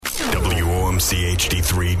WMMC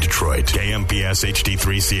HD3 Detroit, KMPS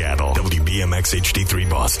HD3 Seattle, WBMX HD3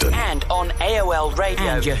 Boston. And on AOL Radio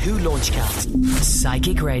and Yahoo Launchcast.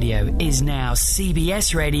 Psychic Radio is now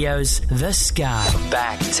CBS Radio's The Sky.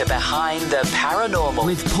 Back to Behind the Paranormal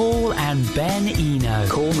with Paul and Ben Eno.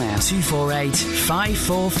 Call now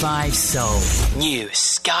 248-545-SOUL. New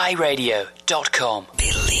skyradio.com.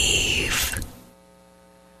 Believe.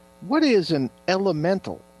 What is an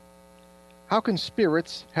elemental? How can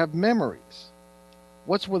spirits have memories?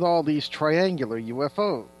 What's with all these triangular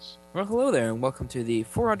UFOs? Well, hello there, and welcome to the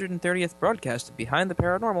 430th broadcast of Behind the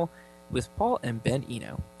Paranormal with Paul and Ben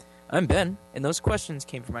Eno. I'm Ben, and those questions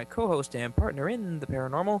came from my co-host and partner in the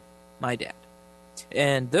paranormal, my dad.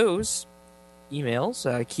 And those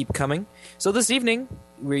emails keep coming. So this evening,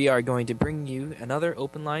 we are going to bring you another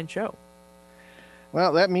open line show.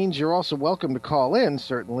 Well, that means you're also welcome to call in,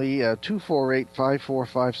 certainly,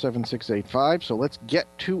 248-545-7685. So let's get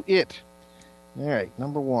to it. All right,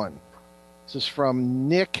 number one. This is from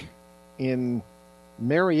Nick in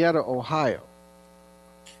Marietta, Ohio.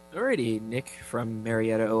 Alrighty, Nick from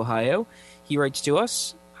Marietta, Ohio. He writes to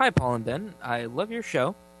us, "Hi, Paul and Ben. I love your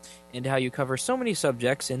show and how you cover so many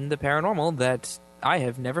subjects in the paranormal that I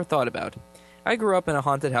have never thought about. I grew up in a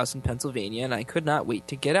haunted house in Pennsylvania, and I could not wait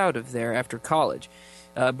to get out of there after college,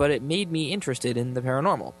 but it made me interested in the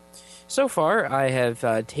paranormal. So far, I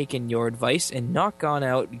have taken your advice and not gone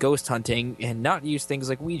out ghost hunting and not used things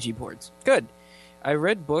like Ouija boards. Good. I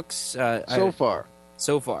read books... So far.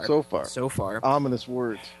 Ominous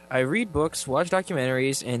words. I read books, watch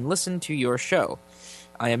documentaries, and listen to your show.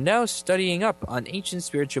 I am now studying up on ancient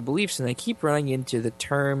spiritual beliefs, and I keep running into the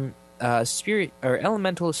term spirit or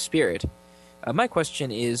elemental spirit. My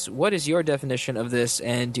question is, what is your definition of this,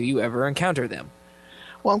 and do you ever encounter them?"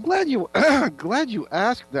 Well, I'm glad you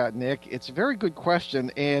asked that, Nick. It's a very good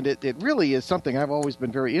question, and it really is something I've always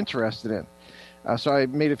been very interested in. So I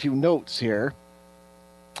made a few notes here.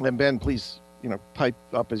 And Ben, please, pipe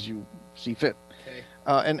up as you see fit. Okay.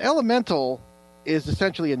 An elemental is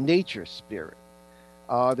essentially a nature spirit.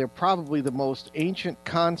 They're probably the most ancient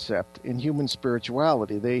concept in human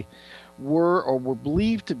spirituality. They were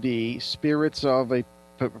believed to be spirits of a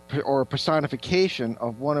personification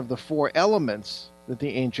of one of the four elements that the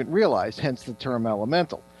ancient realized, hence the term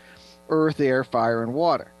elemental: earth, air, fire, and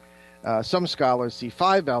water. Some scholars see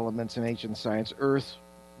five elements in ancient science: earth,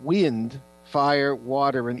 wind, fire,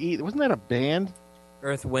 water, and ether. Wasn't that a band?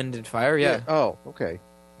 Earth, wind, and fire, yeah. Oh, okay.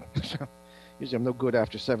 Usually I'm no good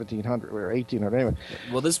after 1700 or 1800 anyway.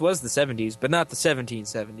 Well, this was the 70s, but not the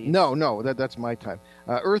 1770s. No, that's my time.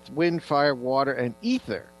 Earth, wind, fire, water, and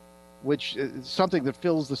ether, which is something that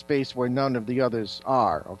fills the space where none of the others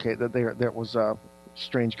are. Okay, that was a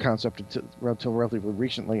strange concept until relatively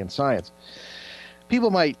recently in science.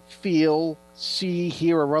 People might feel, see,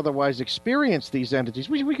 hear, or otherwise experience these entities.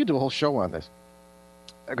 We could do a whole show on this,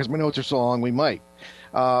 because my notes are so long, we might.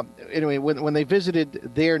 Anyway, when they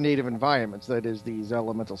visited their native environments, that is, these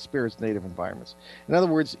elemental spirits' native environments. In other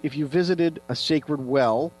words, if you visited a sacred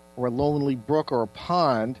well or a lonely brook or a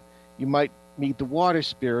pond, you might meet the water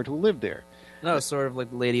spirit who lived there. No, sort of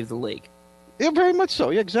like the Lady of the Lake. Yeah, very much so.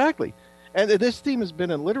 Yeah, exactly. And this theme has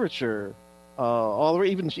been in literature all the way,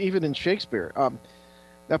 even in Shakespeare.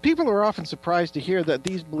 Now, people are often surprised to hear that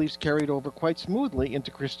these beliefs carried over quite smoothly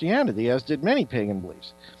into Christianity, as did many pagan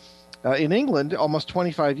beliefs. In England, almost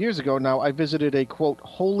 25 years ago now, I visited a, quote,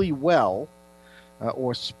 holy well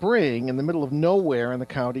or spring in the middle of nowhere in the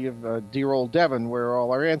county of dear old Devon,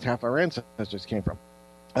 where half our ancestors came from.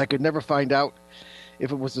 I could never find out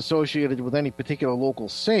if it was associated with any particular local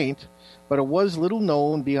saint, but it was little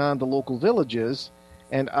known beyond the local villages,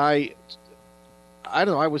 and I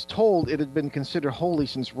was told it had been considered holy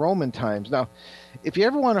since Roman times. Now, if you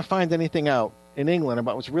ever want to find anything out in England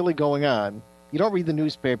about what's really going on, you don't read the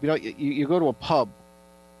newspaper. You go to a pub,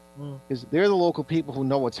 because they're the local people who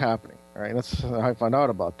know what's happening. All right, that's how I found out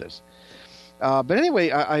about this. But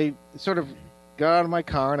anyway, I sort of got out of my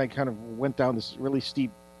car and I kind of went down this really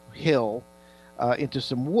steep hill into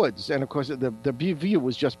some woods, and of course the view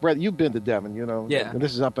was just breathtaking. You've been to Devon, Yeah. And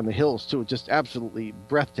this is up in the hills too, just absolutely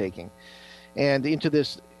breathtaking. And into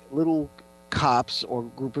this little copse or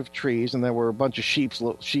group of trees, and there were a bunch of sheep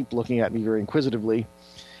looking at me very inquisitively.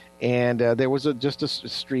 And there was just a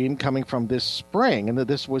stream coming from this spring, and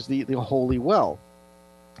this was the holy well.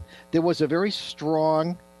 There was a very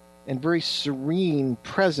strong and very serene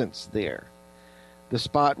presence there. The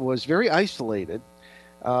spot was very isolated,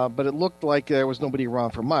 but it looked like there was nobody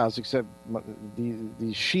around for miles except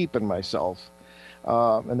the sheep and myself.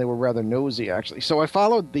 And they were rather nosy, actually. So I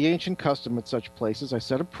followed the ancient custom at such places. I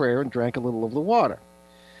said a prayer and drank a little of the water.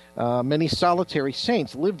 Many solitary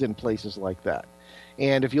saints lived in places like that.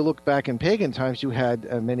 And if you look back in pagan times, you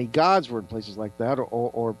had many gods were in places like that,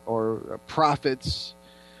 or prophets,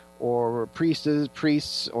 or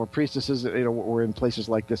priests or priestesses, were in places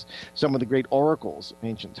like this. Some of the great oracles of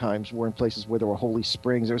ancient times were in places where there were holy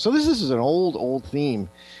springs. So this is an old theme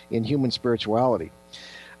in human spirituality.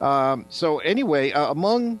 So anyway,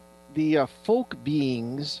 among the folk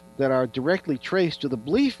beings that are directly traced to the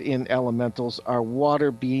belief in elementals are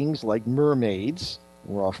water beings like mermaids,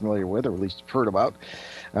 we're all familiar with, or at least heard about,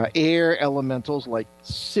 air elementals like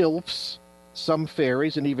sylphs, some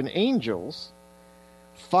fairies, and even angels,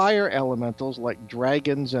 fire elementals like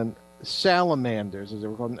dragons and salamanders, as they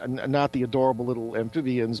were called, not the adorable little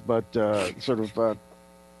amphibians, but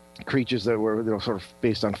creatures that were sort of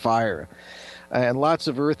based on fire. And lots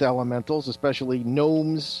of earth elementals, especially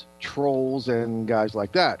gnomes, trolls, and guys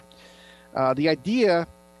like that. The idea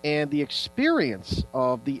and the experience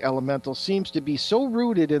of the elemental seems to be so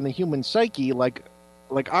rooted in the human psyche, like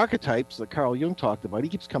archetypes that Carl Jung talked about. He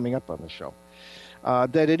keeps coming up on the show.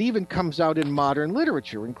 That it even comes out in modern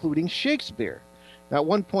literature, including Shakespeare. Now, at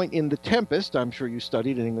one point in The Tempest, I'm sure you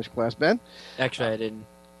studied in English class, Ben. Actually, I didn't.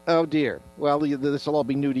 Oh, dear. Well, this will all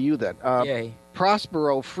be new to you then. Yay.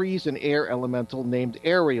 Prospero frees an air elemental named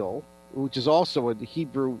Ariel, which is also a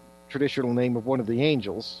Hebrew traditional name of one of the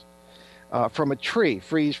angels, from a tree.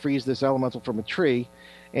 Frees this elemental from a tree.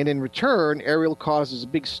 And in return, Ariel causes a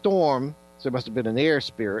big storm, so it must have been an air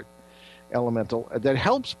spirit, elemental, that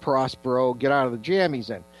helps Prospero get out of the jam he's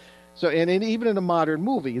in. So, and even in a modern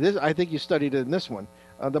movie, I think you studied it in this one,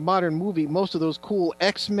 the modern movie, most of those cool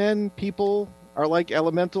X-Men people are like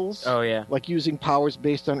elementals. Oh, yeah. Like using powers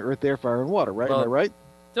based on earth, air, fire, and water, right? Well, am I right?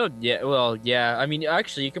 Oh, yeah, well, yeah. I mean,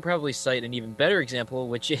 actually, you could probably cite an even better example,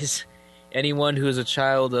 which is anyone who is a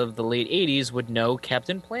child of the late 80s would know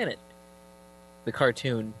Captain Planet, the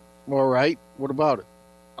cartoon. All right. What about it?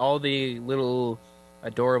 All the little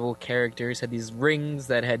adorable characters had these rings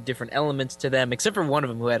that had different elements to them, except for one of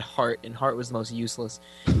them who had heart, and heart was the most useless.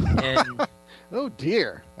 And oh,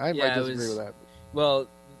 dear. I might disagree with that. Well,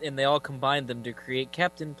 and they all combined them to create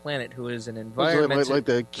Captain Planet, who is an environmental... Like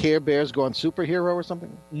the Care Bears gone superhero or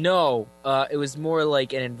something? No, it was more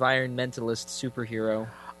like an environmentalist superhero.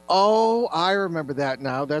 Oh, I remember that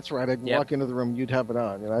now. That's right. I'd walk into the room, you'd have it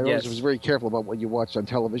on. I always was very careful about what you watched on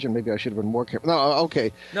television. Maybe I should have been more careful. No,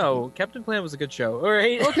 okay. No, Captain Planet was a good show. All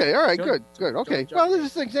right. Okay, all right, good. Okay. Well, this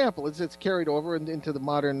is an example. It's carried over into the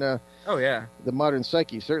modern... the modern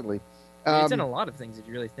psyche, certainly. It's in a lot of things if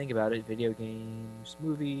you really think about it. Video games,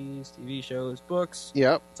 movies, TV shows, books.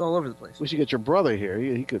 Yeah. It's all over the place. We should get your brother here.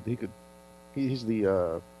 He's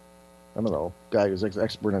the... I don't know, guy who's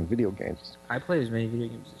expert on video games. I play as many video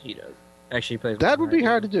games as he does. Actually, he plays. That would be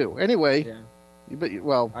hard to do. Anyway, I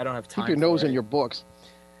don't have time. Keep your nose in your books.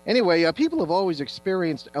 Anyway, people have always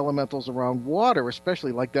experienced elementals around water,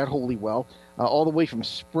 especially like that holy well, all the way from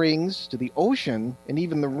springs to the ocean and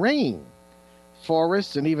even the rain.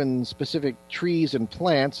 Forests and even specific trees and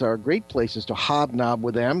plants are great places to hobnob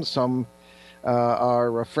with them. Some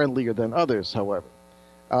are friendlier than others, however.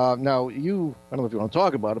 Now, I don't know if you want to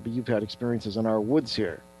talk about it, but you've had experiences in our woods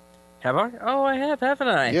here. Have I? Oh, I have, haven't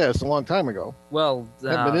I? Yeah, it's a long time ago. Well,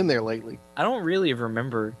 haven't been in there lately. I don't really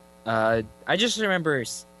remember. I just remember.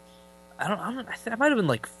 I might have been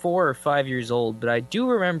like 4 or 5 years old, but I do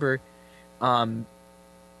remember,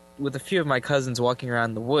 with a few of my cousins walking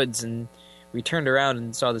around the woods, and we turned around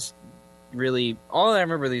and saw this really. All I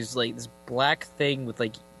remember is like this black thing with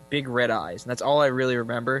like big red eyes, and that's all I really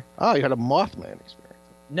remember. Oh, you had a Mothman experience.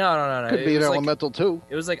 No. Could be an elemental, too.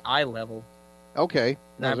 It was like eye level. Okay.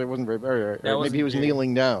 No, it wasn't very maybe he was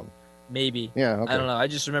kneeling down. Maybe. Yeah, okay. I don't know. I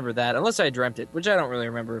just remember that. Unless I dreamt it, which I don't really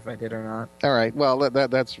remember if I did or not. All right. Well,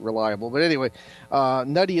 that's reliable. But anyway,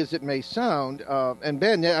 nutty as it may sound, and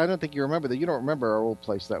Ben, I don't think you remember that. You don't remember our old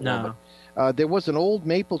place that well. But there was an old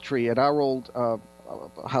maple tree at our old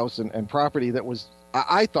house and property that was,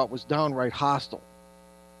 I thought was downright hostile.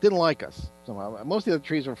 Didn't like us somehow. Most of the other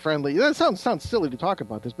trees were friendly. That sounds silly to talk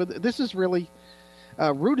about this, but this is really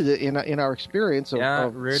rooted in our experience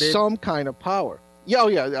of some kind of power. Yeah,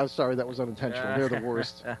 I'm sorry, that was unintentional. They're the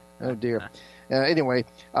worst. Oh dear. Anyway,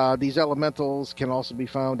 these elementals can also be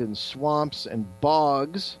found in swamps and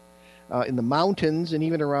bogs, in the mountains, and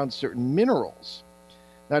even around certain minerals.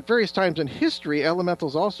 Now, at various times in history,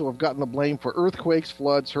 elementals also have gotten the blame for earthquakes,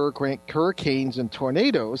 floods, hurricanes, and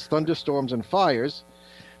tornadoes, thunderstorms, and fires.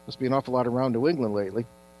 Must be an awful lot around New England lately.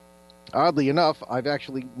 Oddly enough, I've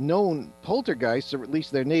actually known poltergeists to release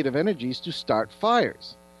their native energies to start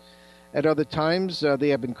fires. At other times, they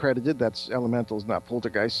have been credited, that's elementals, not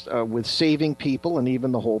poltergeists, with saving people and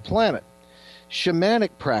even the whole planet.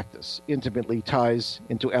 Shamanic practice intimately ties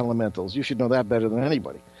into elementals. You should know that better than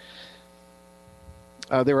anybody.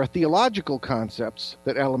 There are theological concepts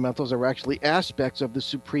that elementals are actually aspects of the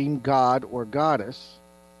supreme god or goddess,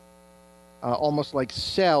 almost like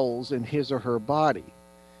cells in his or her body.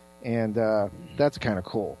 And that's kind of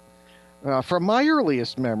cool. From my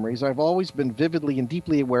earliest memories, I've always been vividly and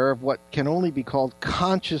deeply aware of what can only be called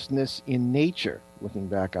consciousness in nature, looking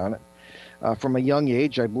back on it. From a young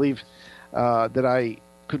age, I believe that I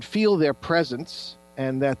could feel their presence,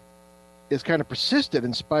 and that is kind of persisted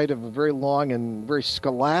in spite of a very long and very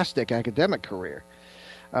scholastic academic career.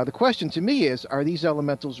 The question to me is, are these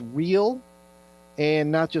elementals real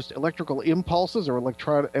and not just electrical impulses or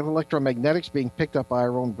electromagnetics being picked up by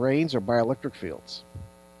our own brains or by electric fields?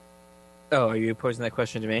 Oh, are you posing that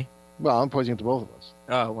question to me? Well, I'm posing it to both of us.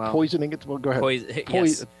 Oh, well. Poisoning it to both. Go ahead.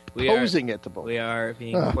 Yes, posing it to both. We are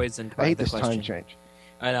being poisoned by I hate the this question. time change.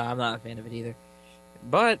 I know, I'm not a fan of it either.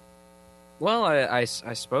 But, well, I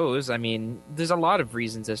suppose, I mean, there's a lot of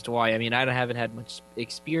reasons as to why. I mean, I haven't had much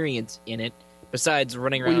experience in it, besides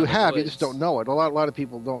running around. Well, you the have, woods. you just don't know it. A lot of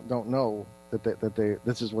people don't know that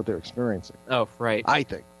this is what they're experiencing. Oh, right. I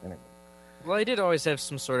think, anyway. Well, I did always have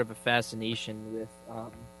some sort of a fascination with,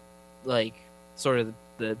 like, sort of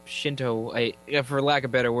the Shinto, for lack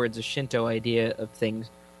of better words, a Shinto idea of things,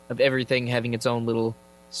 of everything having its own little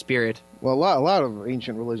spirit. Well, a lot of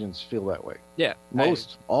ancient religions feel that way. Yeah.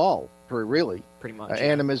 All, really. Pretty much.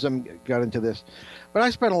 Animism got into this. But I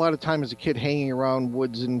spent a lot of time as a kid hanging around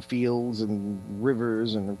woods and fields and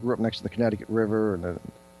rivers, and I grew up next to the Connecticut River and the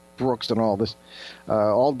brooks and all this,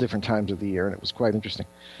 all different times of the year, and it was quite interesting.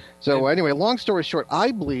 So anyway, long story short,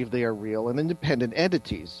 I believe they are real and independent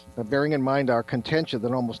entities, bearing in mind our contention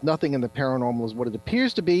that almost nothing in the paranormal is what it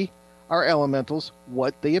appears to be, are elementals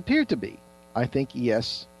what they appear to be. I think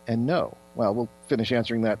yes and no. Well, we'll finish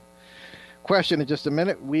answering that question in just a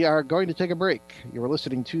minute. We are going to take a break. You're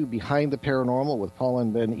listening to Behind the Paranormal with Paul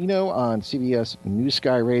and Ben Eno on CBS New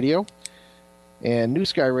Sky Radio. And New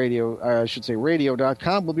Sky Radio, I should say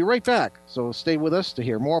radio.com. We'll be right back. So stay with us to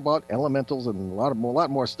hear more about elementals and a lot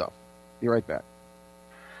more stuff. Be right back.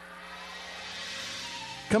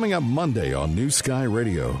 Coming up Monday on New Sky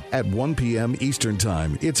Radio at 1 p.m. Eastern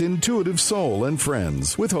Time, it's Intuitive Soul and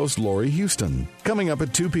Friends with host Lori Houston. Coming up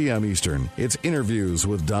at 2 p.m. Eastern, it's interviews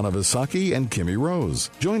with Donna Visaki and Kimmy Rose.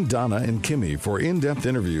 Join Donna and Kimmy for in-depth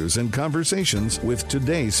interviews and conversations with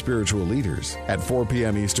today's spiritual leaders. At 4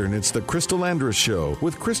 p.m. Eastern, it's The Crystal Andrus Show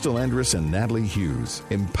with Crystal Andrus and Natalie Hughes.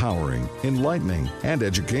 Empowering, enlightening, and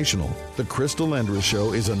educational. The Crystal Andrus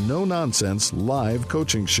Show is a no-nonsense live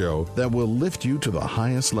coaching show that will lift you to the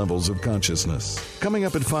highest levels of consciousness. Coming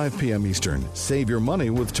up at 5 p.m. Eastern, Save Your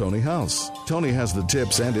Money with Tony House. Tony has the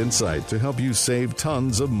tips and insight to help you save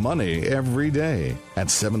tons of money every day.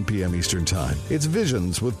 At 7 p.m. Eastern Time, it's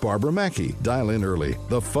Visions with Barbara Mackey. Dial in early.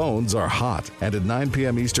 The phones are hot. And at 9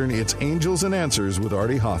 p.m. Eastern, it's Angels and Answers with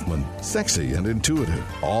Artie Hoffman. Sexy and intuitive.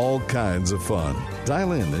 All kinds of fun.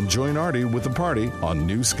 Dial in and join Artie with the party on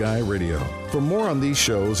New Sky Radio. For more on these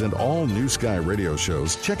shows and all New Sky Radio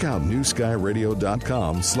shows, check out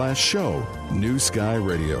newskyradio.com/show. New Sky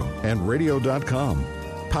Radio and radio.com.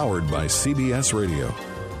 Powered by CBS Radio.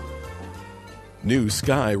 New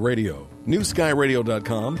Sky Radio.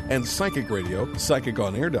 NewSkyRadio.com and Psychic Radio,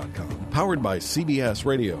 PsychicOnAir.com. Powered by CBS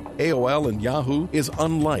Radio. AOL and Yahoo is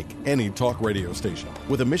unlike any talk radio station,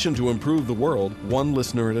 with a mission to improve the world one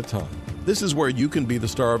listener at a time. This is where you can be the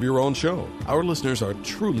star of your own show. Our listeners are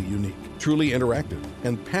truly unique, truly interactive,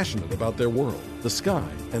 and passionate about their world. The Sky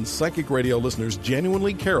and Psychic Radio listeners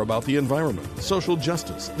genuinely care about the environment, social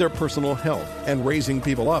justice, their personal health, and raising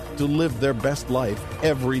people up to live their best life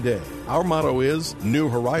every day. Our motto is New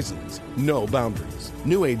Horizons, No Boundaries.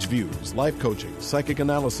 New Age views, life coaching, psychic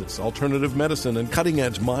analysis, alternative medicine, and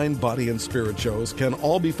cutting-edge mind, body, and spirit shows can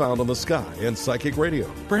all be found on the Sky and Psychic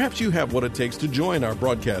Radio. Perhaps you have what it takes to join our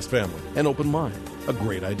broadcast family: an open mind, a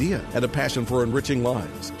great idea, and a passion for enriching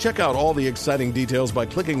lives. Check out all the exciting details by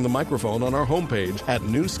clicking the microphone on our homepage at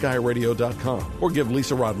newskyradio.com or give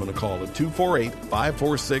Lisa Rodman a call at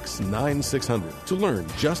 248-546-9600 to learn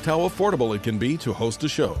just how affordable it can be to host a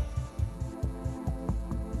show.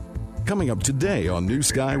 Coming up today on New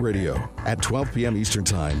Sky Radio. At 12 p.m. Eastern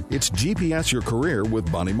Time, it's GPS Your Career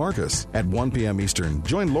with Bonnie Marcus. At 1 p.m. Eastern,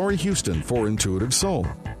 join Lori Houston for Intuitive Soul.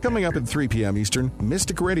 Coming up at 3 p.m. Eastern,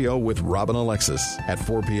 Mystic Radio with Robin Alexis. At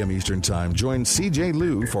 4 p.m. Eastern Time, join CJ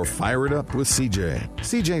Liu for Fire It Up with CJ.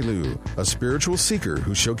 CJ Liu, a spiritual seeker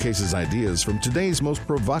who showcases ideas from today's most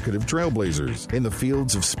provocative trailblazers in the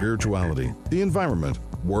fields of spirituality, the environment,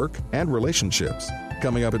 work, and relationships.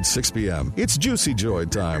 Coming up at 6 p.m., it's Juicy Joy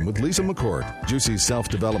time with Lisa McCourt. Juicy's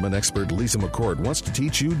self-development expert Lisa McCourt wants to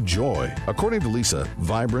teach you joy. According to Lisa,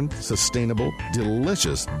 vibrant, sustainable,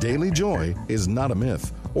 delicious daily joy is not a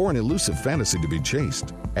myth or an elusive fantasy to be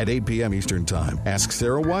chased. At 8 p.m. Eastern Time, ask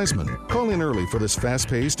Sarah Wiseman. Call in early for this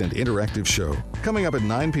fast-paced and interactive show. Coming up at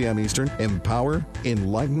 9 p.m. Eastern, Empower,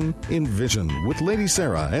 Enlighten, Envision with Lady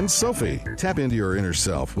Sarah and Sophie. Tap into your inner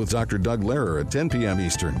self with Dr. Doug Lehrer at 10 p.m.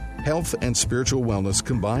 Eastern. Health and spiritual wellness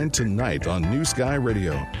combined tonight on New Sky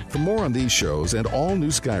Radio. For more on these shows and all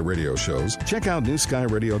New Sky Radio shows, check out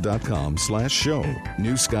newskyradio.com/show.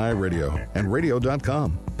 New Sky Radio and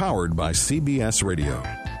radio.com. Powered by CBS Radio.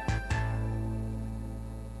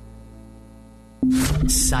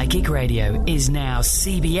 Psychic Radio is now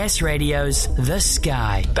CBS Radio's The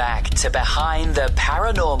Sky. Back to Behind the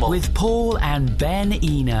Paranormal With Paul and Ben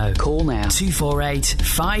Eno. Call now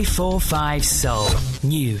 248-545-SOUL.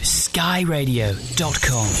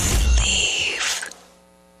 NewSkyRadio.com.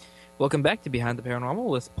 Welcome back to Behind the Paranormal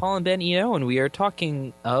with Paul and Ben Eno, and we are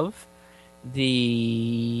talking of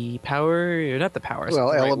the power, not the powers. Well,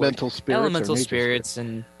 the right elemental word. spirits. Elemental or nature spirits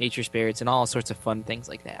and nature spirits and all sorts of fun things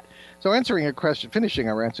like that. So finishing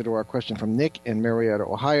our answer to our question from Nick in Marietta,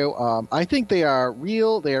 Ohio, I think they are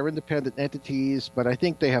real, they are independent entities, but I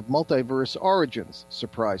think they have multiverse origins.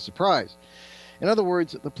 Surprise, surprise. In other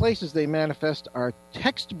words, the places they manifest are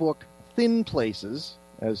textbook thin places,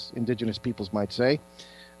 as indigenous peoples might say,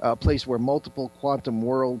 a place where multiple quantum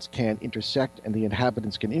worlds can intersect and the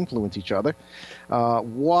inhabitants can influence each other.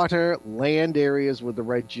 Water, land areas with the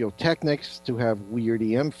right geotechnics to have weird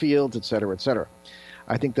EM fields, etc., etc.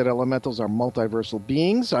 I think that elementals are multiversal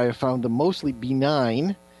beings. I have found them mostly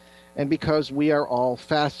benign, and because we are all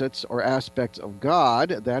facets or aspects of God,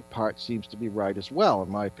 that part seems to be right as well, in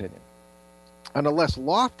my opinion. On a less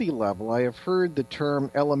lofty level, I have heard the term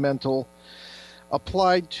elemental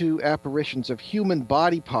applied to apparitions of human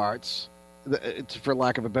body parts, for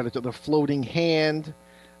lack of a better term, the floating hand.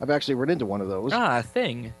 I've actually run into one of those. A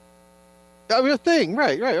thing. A thing,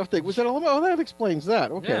 right, a thing. Was that elemental? Oh, that explains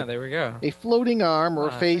that. Okay. Yeah, there we go. A floating arm or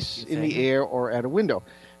a face thank you, in the air or at a window.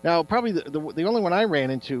 Now, probably the only one I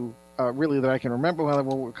ran into, really, that I can remember, well, there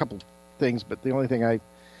were a couple things, but the only thing I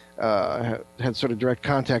had sort of direct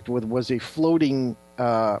contact with was a floating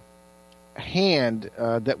hand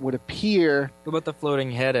that would appear. What about the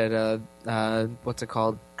floating head at what's it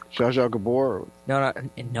called? Zsa Zsa Gabor. No,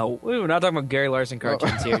 we're not talking about Gary Larson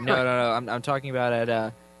cartoons here. No. I'm talking about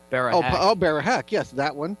at Barahak. Barahak. Yes,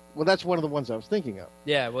 that one. Well, that's one of the ones I was thinking of.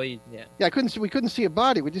 Yeah. Well, yeah. Yeah, we couldn't see a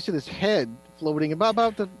body. We just see this head floating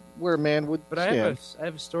about where a man would stand. I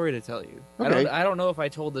have a story to tell you. Okay. I don't know if I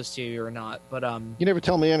told this to you or not, but You never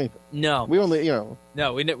tell me anything. No. We only,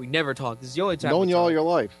 No, we never talk. This is the only time. Known you all your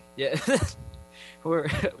life. Yeah. Where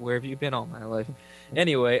have you been all my life?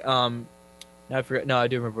 Anyway, now I forgot. No, I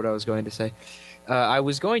do remember what I was going to say. I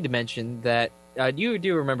was going to mention that you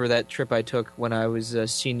do remember that trip I took when I was a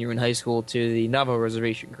senior in high school to the Navajo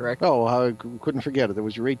Reservation, correct? Oh, I couldn't forget it. It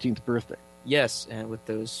was your 18th birthday. Yes, and with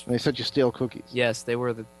those. And they sent you stale cookies. Yes, they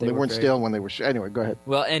were. They weren't great. stale when they were. Anyway, go ahead.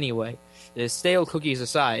 Well, anyway, the stale cookies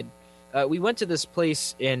aside, we went to this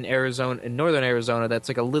place in Arizona, in northern Arizona, that's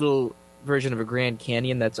like a little version of a Grand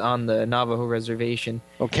Canyon that's on the Navajo Reservation.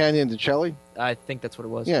 Oh, Canyon de Chelly? I think that's what it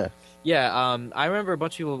was. Yeah. Yeah, I remember a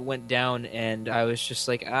bunch of people went down, and I was just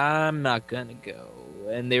like, I'm not going to go.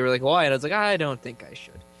 And they were like, why? And I was like, I don't think I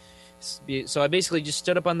should. So I basically just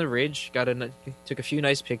stood up on the ridge, took a few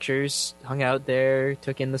nice pictures, hung out there,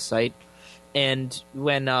 took in the sight. And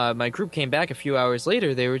when my group came back a few hours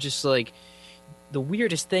later, they were just like, the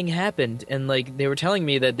weirdest thing happened. And like they were telling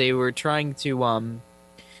me that they were trying to...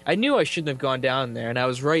 I knew I shouldn't have gone down there, and I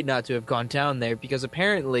was right not to have gone down there, because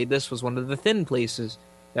apparently this was one of the thin places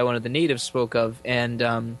that one of the natives spoke of, and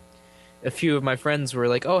a few of my friends were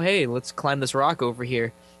like, oh, hey, let's climb this rock over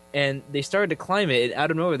here. And they started to climb it, and out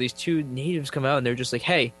of nowhere, these two natives come out, and they're just like,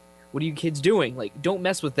 hey, what are you kids doing? Like, don't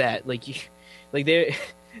mess with that.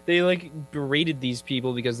 They like berated these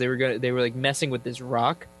people because they were like messing with this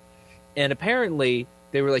rock, and apparently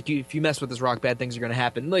they were like, if you mess with this rock, bad things are going to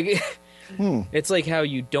happen. Like, it's like how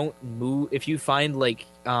you don't move if you find like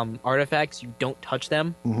artifacts, you don't touch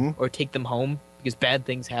them or take them home because bad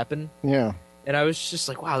things happen. Yeah. And I was just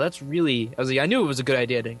like, wow, that's really... I was like, I knew it was a good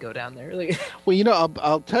idea to go down there. Like, well,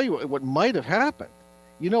 I'll tell you what might have happened.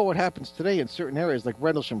 You know what happens today in certain areas, like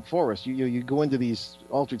Rendlesham Forest. You go into these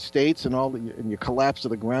altered states and and you collapse to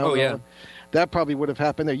the ground. Oh, yeah. That probably would have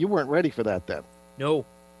happened there. You weren't ready for that then. No.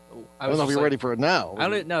 I don't know if you're ready for it now.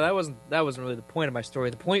 No, that wasn't really the point of my story.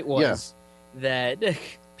 The point was that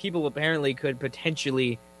people apparently could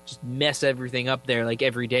potentially just mess everything up there like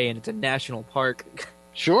every day, and it's a national park.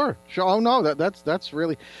 Sure. Oh no, that's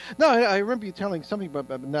really no. I remember you telling something,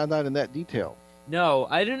 but not in that detail. No,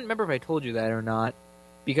 I didn't remember if I told you that or not,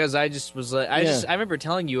 because I just was like, I remember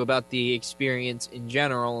telling you about the experience in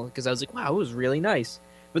general, because I was like, wow, it was really nice.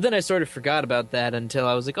 But then I sort of forgot about that until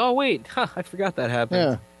I was like, oh wait, I forgot that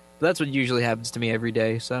happened. Yeah. But that's what usually happens to me every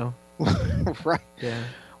day. So Right. yeah.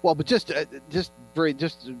 Well, but just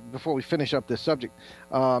before we finish up this subject,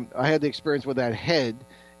 I had the experience with that head,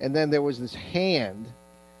 and then there was this hand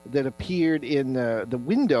that appeared in the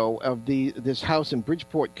window of this house in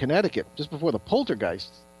Bridgeport, Connecticut, just before the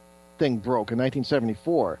poltergeist thing broke in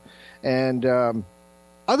 1974. And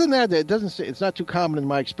other than that, it's not too common in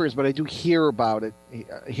my experience, but I do hear about it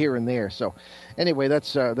here and there. So anyway,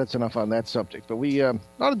 that's enough on that subject. But we ought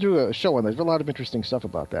to do a show on this. There's a lot of interesting stuff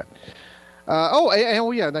about that.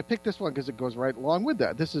 And I picked this one because it goes right along with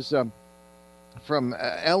that. This is from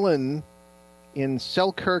Ellen in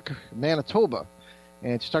Selkirk, Manitoba.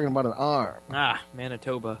 And she's talking about an arm. Ah,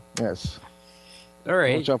 Manitoba. Yes. All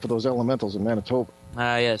right. Watch out for those elementals in Manitoba.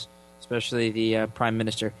 Yes. Especially the Prime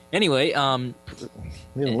Minister. Anyway, We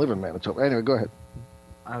don't live in Manitoba. Anyway, go ahead.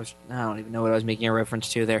 I don't even know what I was making a reference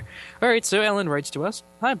to there. All right, so Ellen writes to us.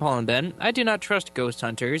 Hi, Paul and Ben. I do not trust ghost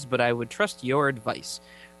hunters, but I would trust your advice.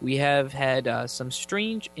 We have had some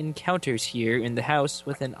strange encounters here in the house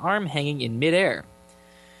with an arm hanging in midair.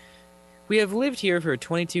 We have lived here for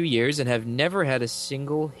 22 years and have never had a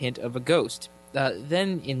single hint of a ghost.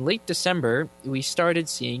 Then, in late December, we started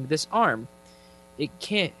seeing this arm. It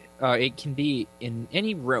can be in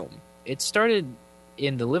any room. It started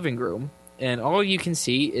in the living room, and all you can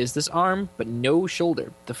see is this arm, but no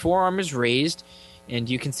shoulder. The forearm is raised, and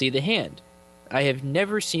you can see the hand. I have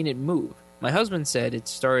never seen it move. My husband said it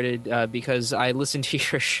started because I listened to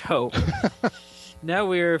your show. Now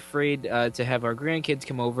we're afraid to have our grandkids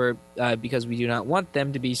come over because we do not want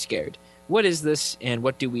them to be scared. What is this, and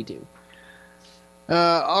what do we do?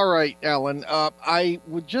 All right, Ellen. I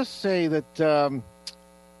would just say that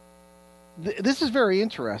this is very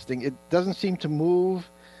interesting. It doesn't seem to move,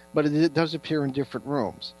 but it does appear in different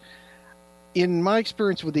rooms. In my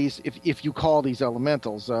experience with these, if you call these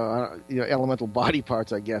elementals, elemental body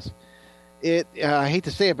parts, I guess, I hate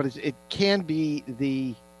to say it, but it can be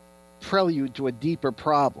the prelude to a deeper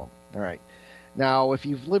problem. All right. Now, if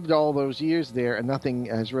you've lived all those years there and nothing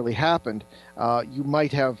has really happened, you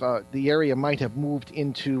might have the area might have moved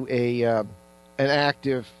into an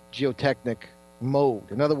active geotechnic mode.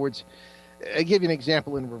 In other words, I give you an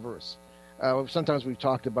example in reverse. Sometimes we've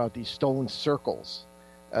talked about these stone circles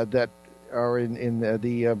that are in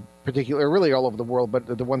the particular, really all over the world,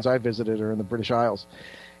 but the ones I visited are in the British Isles.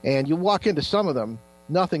 And you walk into some of them,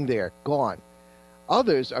 nothing there, gone.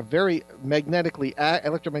 Others are very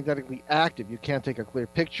electromagnetically active. You can't take a clear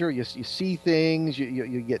picture. You see things.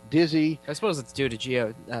 You get dizzy. I suppose it's due to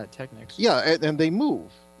geotechnics. Yeah, and they move.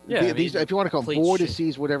 Yeah, these, if you want to call them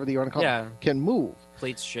vortices, whatever you want to call them, can move.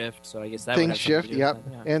 Plates shift, so I guess that things would have shift. to do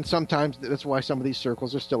with that, And sometimes that's why some of these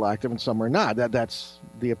circles are still active and some are not. That's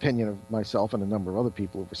the opinion of myself and a number of other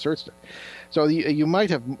people who've researched it. So you might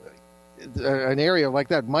have an area like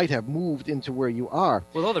that might have moved into where you are.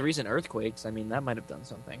 With all the recent earthquakes, I mean, that might have done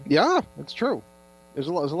something. Yeah, that's true. There's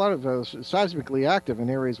a lot of seismically active in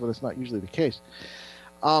areas where that's not usually the case.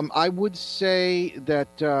 I would say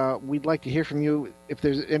that we'd like to hear from you if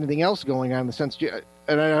there's anything else going on in the sense,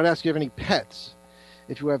 and I'd ask you if you have any pets.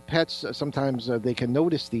 If you have pets, sometimes they can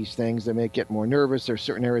notice these things. They may get more nervous. There are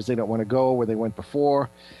certain areas they don't want to go where they went before.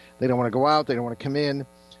 They don't want to go out. They don't want to come in.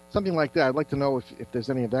 Something like that. I'd like to know if there's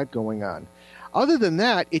any of that going on. Other than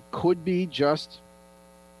that, it could be just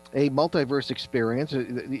a multiverse experience.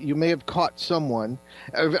 You may have caught someone.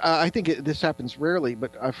 I think this happens rarely,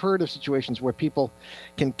 but I've heard of situations where people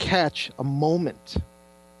can catch a moment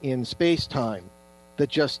in space-time that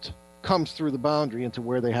just comes through the boundary into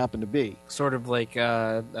where they happen to be. Sort of like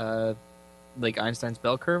Einstein's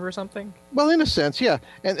bell curve or something? Well, in a sense, yeah.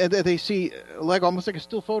 And they see almost like a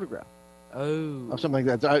still photograph. Oh. Of something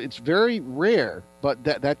like that. It's very rare, but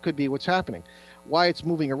that could be what's happening. Why it's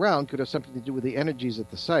moving around could have something to do with the energies at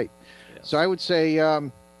the site. Yes. So I would say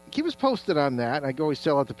keep us posted on that. I always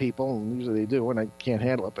tell it to people, and usually they do, and I can't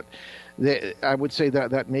handle it. But I would say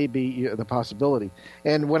that may be the possibility.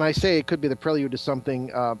 And when I say it could be the prelude to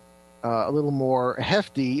something a little more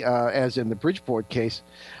hefty, as in the Bridgeport case,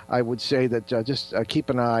 I would say that just keep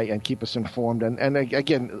an eye and keep us informed. And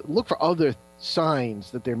again, look for other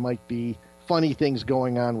signs that there might be funny things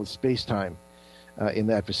going on with space-time in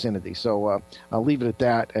that vicinity. So I'll leave it at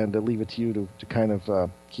that, and leave it to you to kind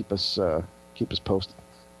of keep us posted.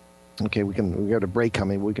 Okay, we got a break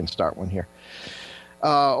coming. We can start one here.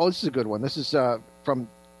 This is a good one. This is from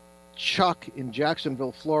Chuck in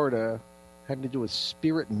Jacksonville, Florida, having to do with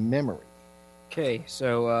spirit memory. Okay,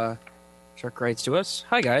 so Chuck writes to us,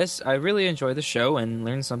 "Hi guys, I really enjoy the show and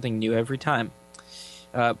learn something new every time.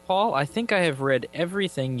 Paul, I think I have read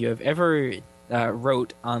everything you have ever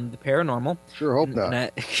wrote on the paranormal. Sure hope not.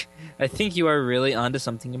 And I think you are really onto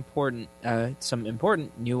something important, some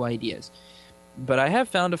important new ideas. But I have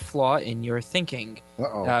found a flaw in your thinking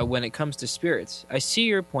when it comes to spirits. I see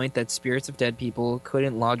your point that spirits of dead people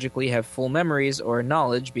couldn't logically have full memories or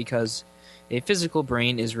knowledge because a physical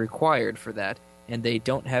brain is required for that, and they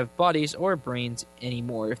don't have bodies or brains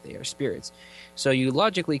anymore if they are spirits. So you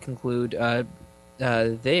logically conclude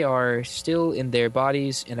they are still in their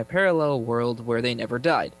bodies in a parallel world where they never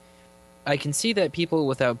died. I can see that people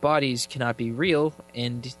without bodies cannot be real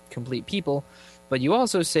and complete people, but you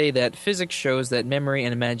also say that physics shows that memory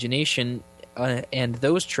and imagination and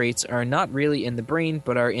those traits are not really in the brain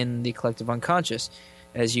but are in the collective unconscious.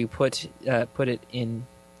 As you put it,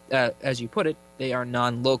 they are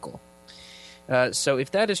non-local. So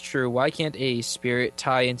if that is true, why can't a spirit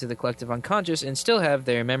tie into the collective unconscious and still have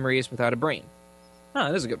their memories without a brain?"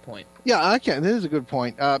 That is a good point. Yeah, I can. This is a good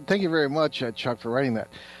point. Thank you very much, Chuck, for writing that.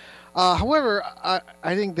 However,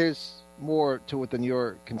 I think there's more to it than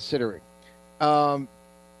you're considering.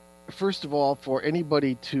 First of all, for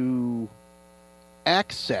anybody to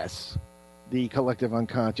access the collective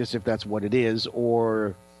unconscious, if that's what it is,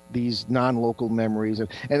 or these non-local memories,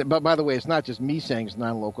 but by the way, it's not just me saying it's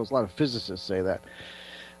non-local. A lot of physicists say that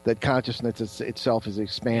consciousness itself is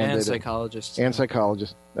expanded. And psychologists. And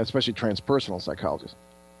psychologists, especially transpersonal psychologists.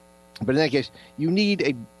 But in that case, you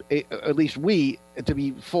need at least we, to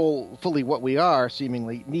be fully what we are,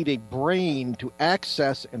 seemingly, need a brain to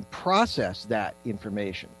access and process that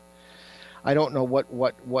information. I don't know what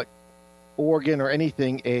organ or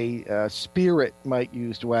anything a spirit might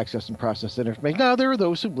use to access and process that information. Now, there are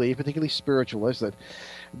those who believe, particularly spiritualists, that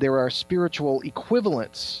there are spiritual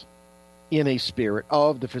equivalents in a spirit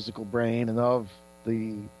of the physical brain and of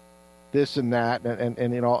the this and that and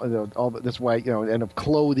in all this way, and of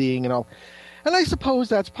clothing and all. And I suppose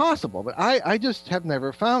that's possible, but I just have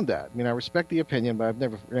never found that. I mean, I respect the opinion, but I've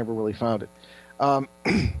never really found it.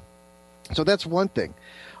 So that's one thing.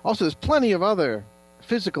 Also, there's plenty of other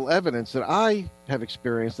physical evidence that I have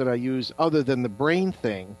experienced that I use other than the brain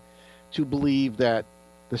thing to believe that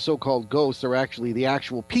the so-called ghosts are actually the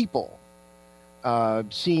actual people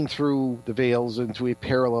seen through the veils into a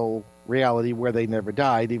parallel reality where they never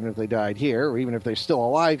died, even if they died here, or even if they're still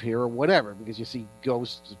alive here, or whatever, because you see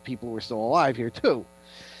ghosts of people who are still alive here, too.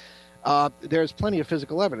 There's plenty of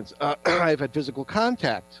physical evidence. I've had physical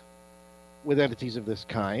contact with entities of this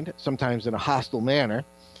kind, sometimes in a hostile manner,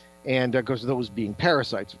 and because those being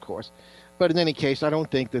parasites, of course. But in any case, I don't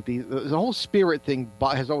think that the whole spirit thing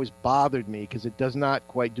has always bothered me, because it does not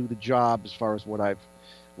quite do the job as far as what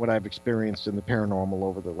I've experienced in the paranormal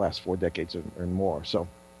over the last 4 decades and more. So,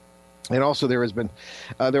 and also there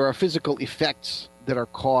are physical effects that are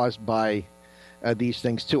caused by these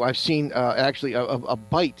things too. I've seen actually a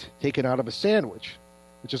bite taken out of a sandwich,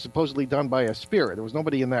 which is supposedly done by a spirit. There was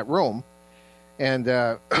nobody in that room, and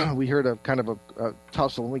we heard a kind of a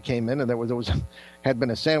tussle when we came in, and there had been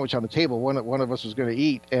a sandwich on the table. One of us was going to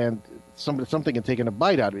eat, and something had taken a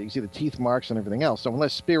bite out of it. You can see the teeth marks and everything else. So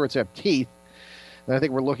unless spirits have teeth, then I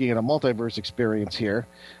think we're looking at a multiverse experience here,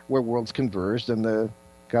 where worlds converged, and the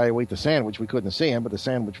guy who ate the sandwich, we couldn't see him, but the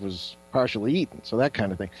sandwich was partially eaten. So that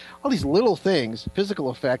kind of thing. All these little things, physical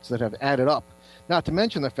effects that have added up. Not to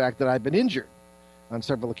mention the fact that I've been injured on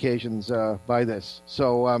several occasions by this.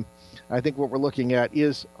 So I think what we're looking at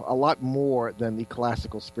is a lot more than the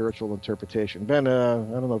classical spiritual interpretation. Ben, I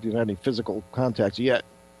don't know if you've had any physical contacts yet.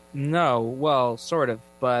 No, well, sort of,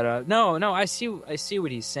 but no. I see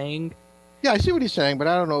what he's saying. Yeah, I see what he's saying, but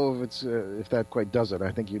I don't know if that quite does it.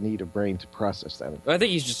 I think you need a brain to process that. I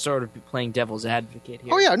think he's just sort of playing devil's advocate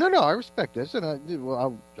here. Oh yeah, no, I respect this, and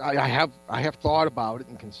I have thought about it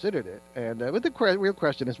and considered it. And but the real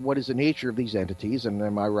question is, what is the nature of these entities, and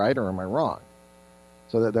am I right or am I wrong?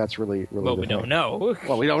 So that's really. Well, we don't know.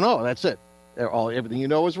 Well, we don't know. That's it. Everything you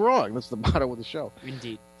know is wrong. That's the motto of the show.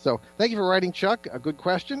 Indeed. So thank you for writing, Chuck. A good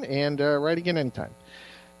question, and write again anytime.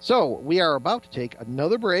 So we are about to take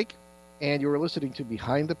another break. And you are listening to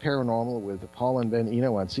Behind the Paranormal with Paul and Ben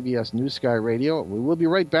Eno on CBS News Sky Radio. We will be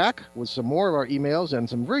right back with some more of our emails and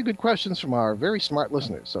some very good questions from our very smart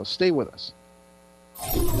listeners. So stay with us.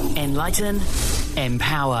 Enlighten,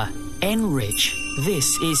 empower, enrich. This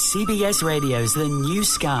is CBS Radio's The New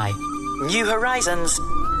Sky. New horizons,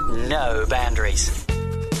 no boundaries.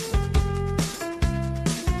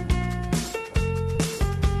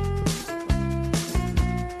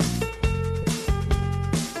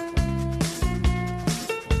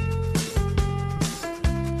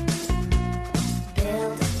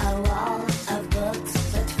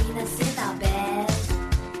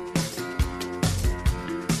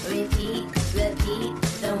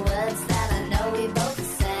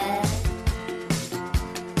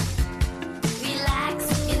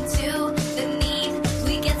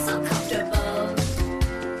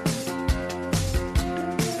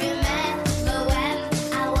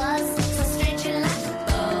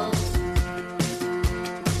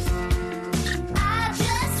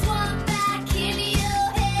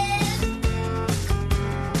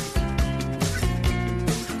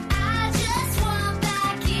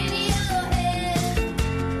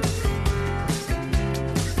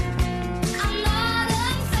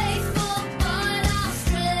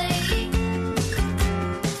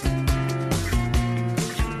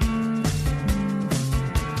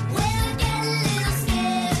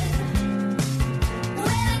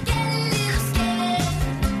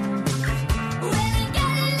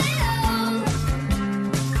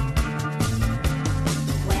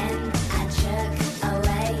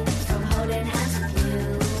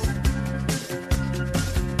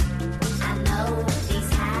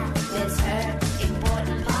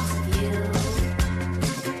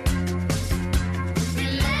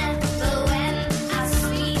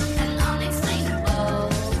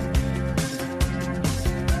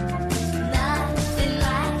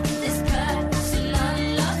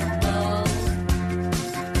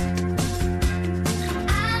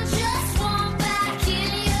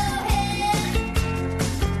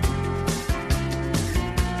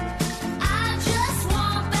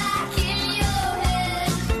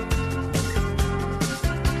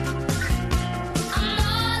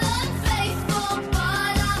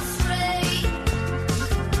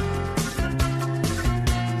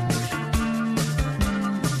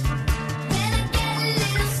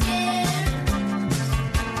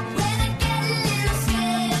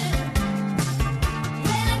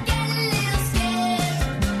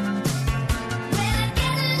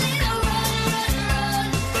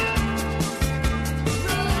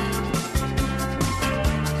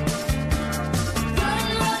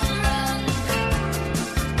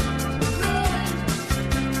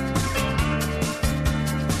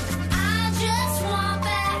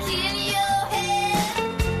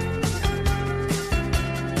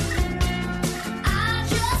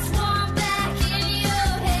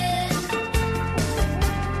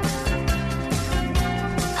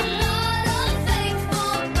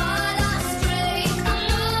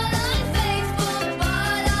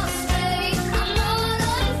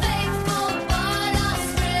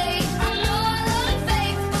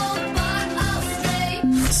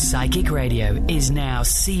 Psychic Radio is now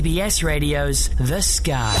CBS Radio's The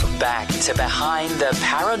Sky. Back to Behind the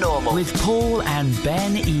Paranormal With Paul and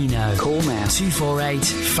Ben Eno. Call now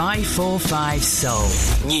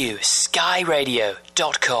 248-545-SOUL. New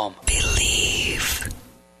skyradio.com. Believe.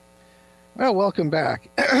 Well, welcome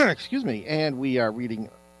back. Excuse me. And we are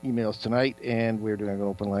reading emails tonight, and we're doing an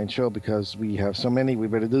open line show because we have so many. We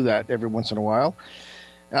better do that every once in a while.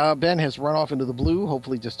 Ben has run off into the blue,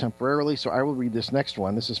 hopefully just temporarily, so I will read this next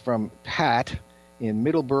one. This is from Pat in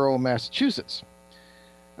Middleborough, Massachusetts.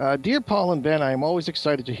 Dear Paul and Ben, I am always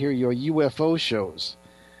excited to hear your UFO shows.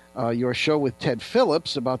 Your show with Ted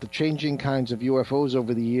Phillips about the changing kinds of UFOs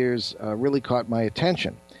over the years really caught my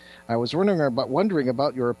attention. I was wondering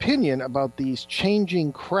about your opinion about these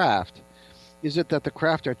changing craft. Is it that the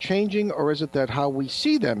craft are changing, or is it that how we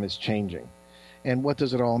see them is changing? And what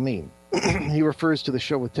does it all mean? He refers to the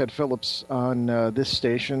show with Ted Phillips on this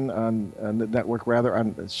station, on the network rather,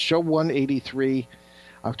 on show 183,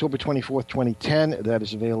 October 24th, 2010. That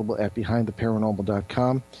is available at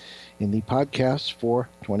BehindTheParanormal.com in the podcast for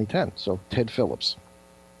 2010. So Ted Phillips.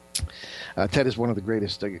 Ted is one of the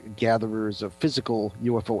greatest gatherers of physical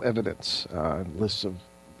UFO evidence. Lists of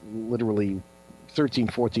literally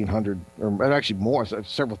 1,400, or actually more,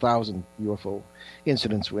 several thousand UFO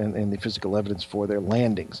incidents and the physical evidence for their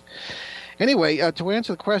landings. Anyway, to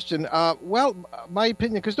answer the question, well, my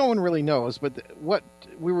opinion, because no one really knows, but what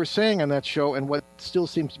we were saying on that show, and what still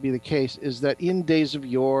seems to be the case, is that in days of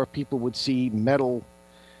yore, people would see metal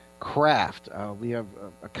craft. We have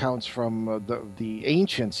accounts from the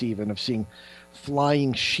ancients even of seeing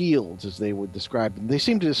flying shields, as they would describe them. They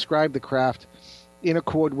seem to describe the craft in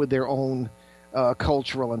accord with their own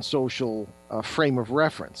cultural and social frame of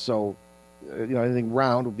reference. So, anything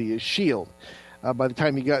round would be a shield. By the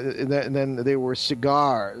time you got, and then there were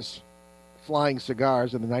cigars, flying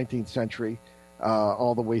cigars in the 19th century,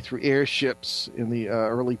 all the way through airships in the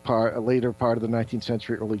later part of the 19th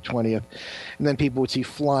century, early 20th, and then people would see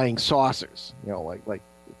flying saucers, like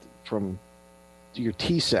from your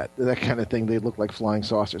tea set, that kind of thing. They look like flying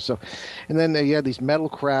saucers. So, and then you had these metal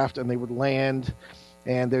craft, and they would land.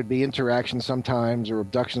 And there'd be interaction sometimes, or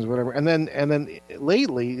abductions, or whatever. And then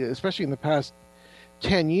lately, especially in the past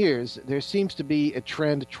 10 years, there seems to be a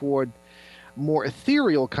trend toward more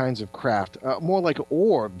ethereal kinds of craft, more like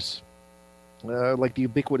orbs, like the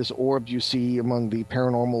ubiquitous orbs you see among the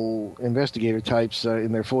paranormal investigator types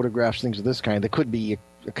in their photographs, things of this kind. They could be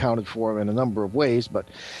accounted for in a number of ways, but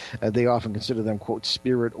they often consider them, quote,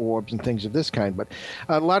 spirit orbs and things of this kind. But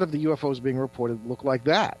a lot of the UFOs being reported look like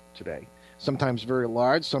that today. Sometimes very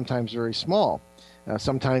large, sometimes very small.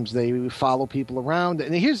 Sometimes they follow people around.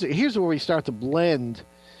 And here's where we start to blend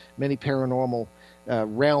many paranormal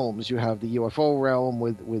realms. You have the UFO realm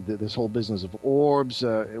with this whole business of orbs,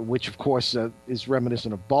 which, of course, is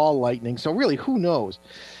reminiscent of ball lightning. So really, who knows?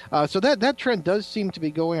 So that trend does seem to be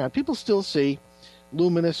going on. People still see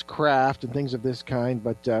luminous craft and things of this kind,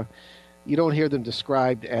 but you don't hear them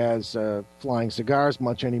described as flying cigars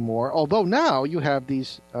much anymore, although now you have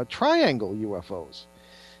these triangle UFOs.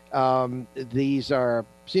 These are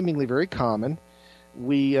seemingly very common.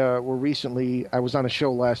 We were recently, I was on a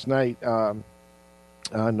show last night on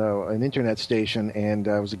an internet station, and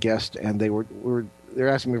I was a guest, and they're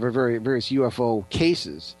asking me for various UFO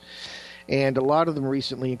cases. And a lot of them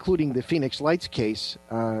recently, including the Phoenix Lights case,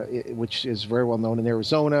 which is very well known in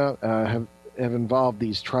Arizona, have involved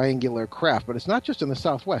these triangular craft. But it's not just in the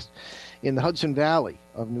Southwest. In the Hudson Valley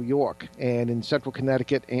of New York and in central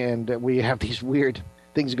Connecticut, and we have these weird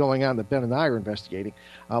things going on that Ben and I are investigating.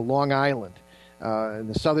 Long Island, in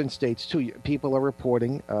the southern states too, people are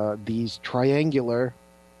reporting these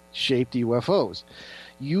triangular-shaped UFOs.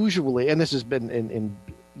 Usually, and this has been in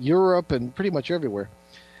Europe and pretty much everywhere,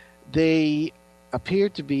 they appear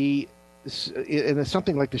to be in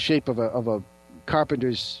something like the shape of a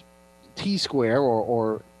carpenter's T-square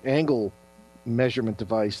or angle measurement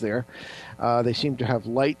device there. They seem to have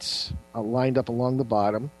lights lined up along the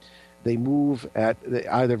bottom. They move at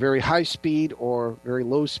either very high speed or very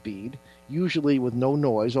low speed, usually with no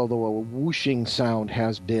noise, although a whooshing sound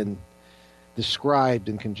has been described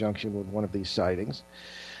in conjunction with one of these sightings.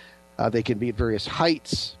 They can be at various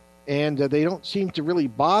heights, and they don't seem to really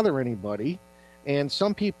bother anybody. And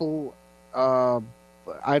some people,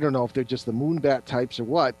 I don't know if they're just the moonbat types or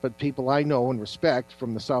what, but people I know and respect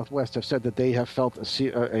from the Southwest have said that they have felt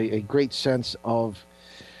a great sense of,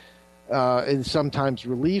 and sometimes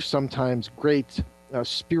relief, sometimes great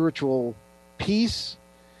spiritual peace,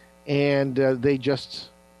 and they just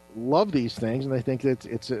love these things, and they think that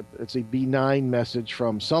it's a benign message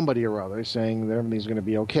from somebody or other saying that everything's going to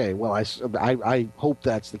be okay. Well, I hope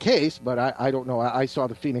that's the case, but I don't know. I saw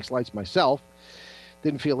the Phoenix Lights myself.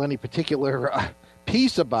 Didn't feel any particular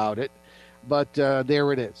peace about it, but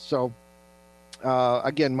there it is. So,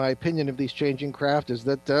 again, my opinion of these changing craft is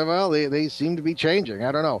that, they seem to be changing.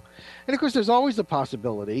 I don't know. And, of course, there's always the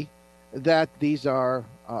possibility that these are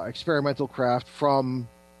experimental craft from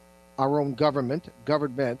our own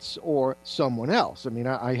governments, or someone else. I mean,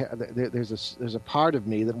 there's a part of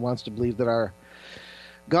me that wants to believe that our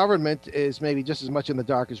government is maybe just as much in the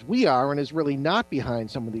dark as we are, and is really not behind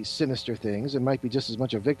some of these sinister things, and might be just as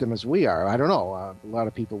much a victim as we are. I don't know. A lot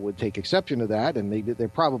of people would take exception to that, and they're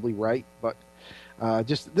probably right. But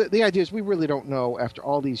just the idea is we really don't know, after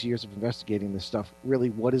all these years of investigating this stuff, really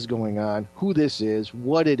what is going on, who this is,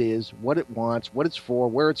 what it wants, what it's for,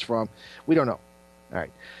 where it's from. We don't know. All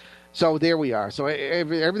right. So there we are. So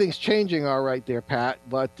everything's changing all right there, Pat.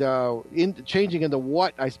 But changing into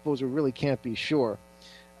what, I suppose we really can't be sure.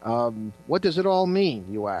 What does it all mean,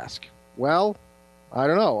 you ask? Well, I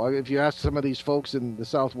don't know. If you ask some of these folks in the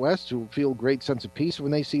Southwest who feel a great sense of peace when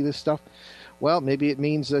they see this stuff, well, maybe it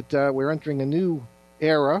means that we're entering a new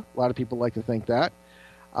era. A lot of people like to think that.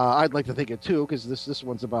 I'd like to think it too, because this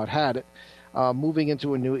one's about had it. Moving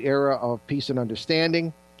into a new era of peace and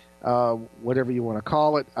understanding. Whatever you want to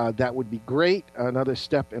call it, that would be great. Another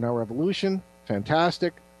step in our evolution,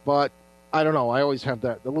 fantastic. But I don't know. I always have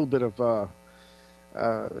a little bit of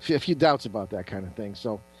a few doubts about that kind of thing.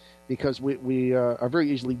 So, because we are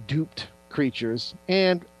very easily duped creatures,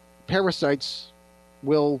 and parasites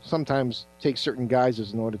will sometimes take certain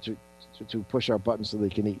guises in order to push our buttons so they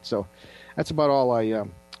can eat. So, that's about all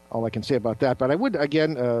I can say about that. But I would,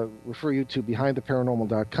 again, refer you to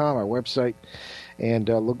BehindTheParanormal.com, our website, and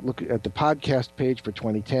look at the podcast page for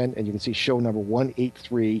 2010, and you can see show number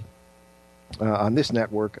 183 on this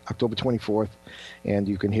network, October 24th, and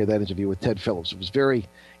you can hear that interview with Ted Phillips. It was very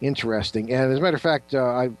interesting, and as a matter of fact,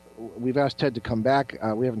 we've asked Ted to come back.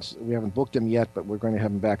 We haven't booked him yet, but we're going to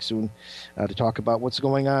have him back soon to talk about what's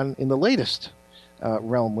going on in the latest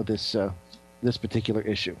realm with this particular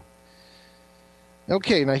issue.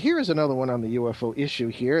 Okay, now here is another one on the UFO issue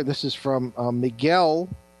here. This is from Miguel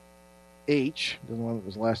H., doesn't want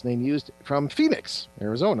his last name used, from Phoenix,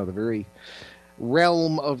 Arizona, the very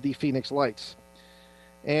realm of the Phoenix Lights.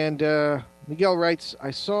 And Miguel writes,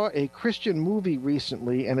 I saw a Christian movie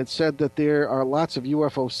recently, and it said that there are lots of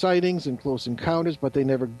UFO sightings and close encounters, but they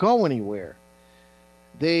never go anywhere.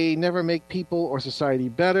 They never make people or society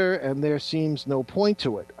better, and there seems no point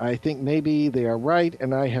to it. I think maybe they are right,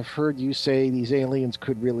 and I have heard you say these aliens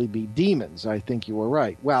could really be demons. I think you were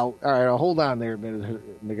right. Well, all right, hold on there a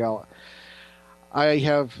minute, Miguel. I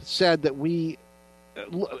have said that we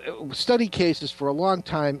study cases for a long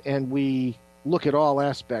time, and we look at all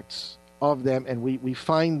aspects of them, and we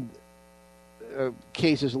find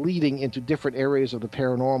cases leading into different areas of the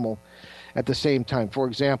paranormal at the same time. For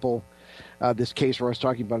example, this case where I was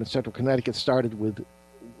talking about in Central Connecticut started with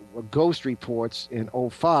ghost reports in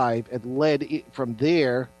 2005 and led from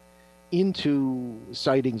there into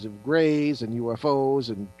sightings of grays and UFOs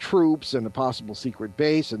and troops and a possible secret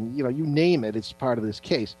base, and you name it, it's part of this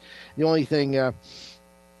case. The only thing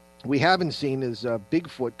we haven't seen is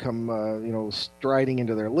Bigfoot come striding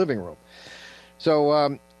into their living room.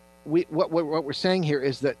 So what we're saying here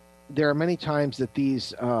is that there are many times that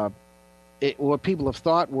these what people have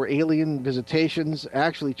thought were alien visitations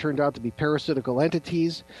actually turned out to be parasitical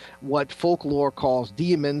entities. What folklore calls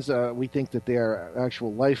demons, we think that they are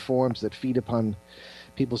actual life forms that feed upon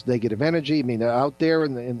people's negative energy. I mean, out there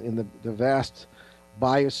in the vast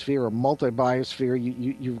biosphere or multi-biosphere,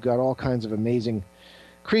 you've got all kinds of amazing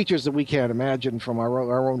creatures that we can't imagine from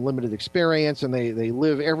our own limited experience, and they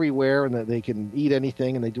live everywhere, and that they can eat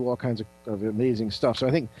anything, and they do all kinds of amazing stuff. So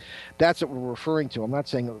I think that's what we're referring to. I'm not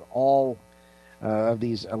saying that all of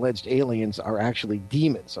these alleged aliens are actually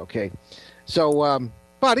demons, okay? So,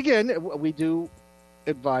 but again, we do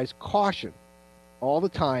advise caution all the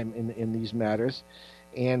time in these matters,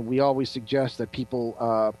 and we always suggest that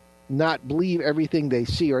people not believe everything they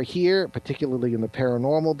see or hear, particularly in the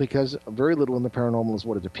paranormal, because very little in the paranormal is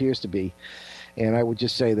what it appears to be. And I would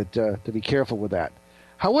just say that to be careful with that.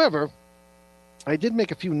 However, I did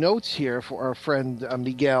make a few notes here for our friend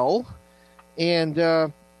Miguel, and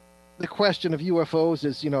the question of UFOs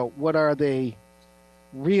is, what are they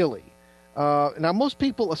really? Now, most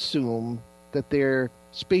people assume that they're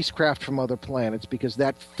spacecraft from other planets because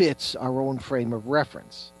that fits our own frame of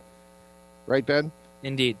reference. Right, Ben?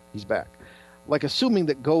 Indeed. He's back. Like assuming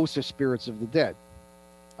that ghosts are spirits of the dead.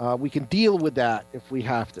 We can deal with that if we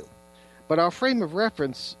have to. But our frame of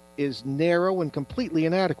reference is narrow and completely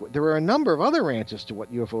inadequate. There are a number of other answers to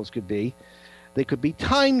what UFOs could be. They could be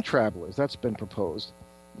time travelers. That's been proposed.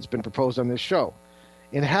 It's been proposed on this show.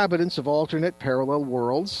 Inhabitants of alternate parallel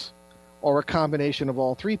worlds, or a combination of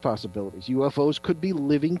all three possibilities. UFOs could be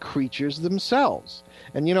living creatures themselves.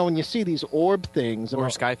 And, when you see these orb things... Or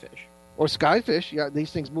skyfish. Or skyfish, yeah,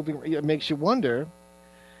 these things moving, it makes you wonder.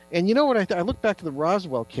 And you know what? I look back to the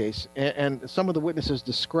Roswell case, and some of the witnesses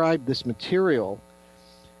described this material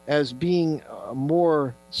as being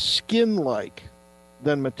more skin-like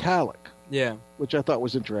than metallic. Yeah. Which I thought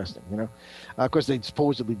was interesting, Of course, they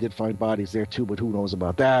supposedly did find bodies there, too, but who knows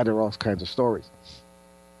about that? There are all kinds of stories.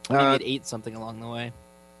 Maybe it ate something along the way.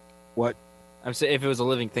 What? I'm saying if it was a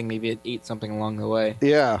living thing, maybe it ate something along the way.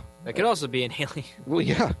 Yeah. That could also be an alien. Well,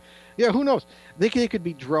 yeah. Yeah, who knows? They could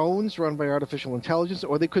be drones run by artificial intelligence,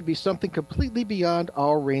 or they could be something completely beyond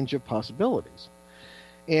our range of possibilities.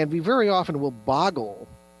 And we very often will boggle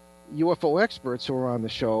UFO experts who are on the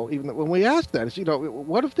show, even when we ask that. It's,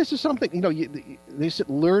 what if this is something, they sit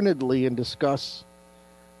learnedly and discuss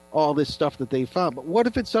all this stuff that they found. But what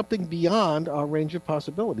if it's something beyond our range of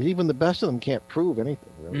possibilities? Even the best of them can't prove anything.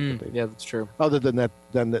 Really, yeah, that's true. Other than that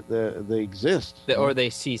they exist. Or they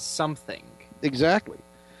see something. Exactly.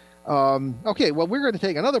 Okay, well, we're going to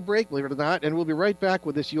take another break, believe it or not, and we'll be right back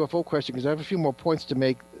with this UFO question because I have a few more points to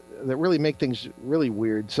make that really make things really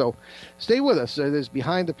weird. So stay with us. There's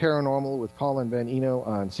Behind the Paranormal with Paul and Ben Eno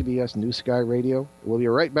on CBS New Sky Radio. We'll be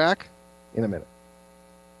right back in a minute.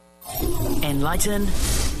 Enlighten,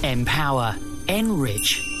 empower,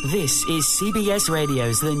 enrich. This is CBS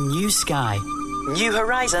Radio's The New Sky. New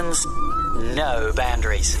horizons, no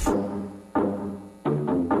boundaries. Hit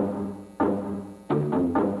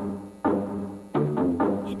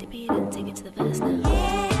the beat and take it to the verse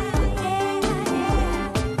now.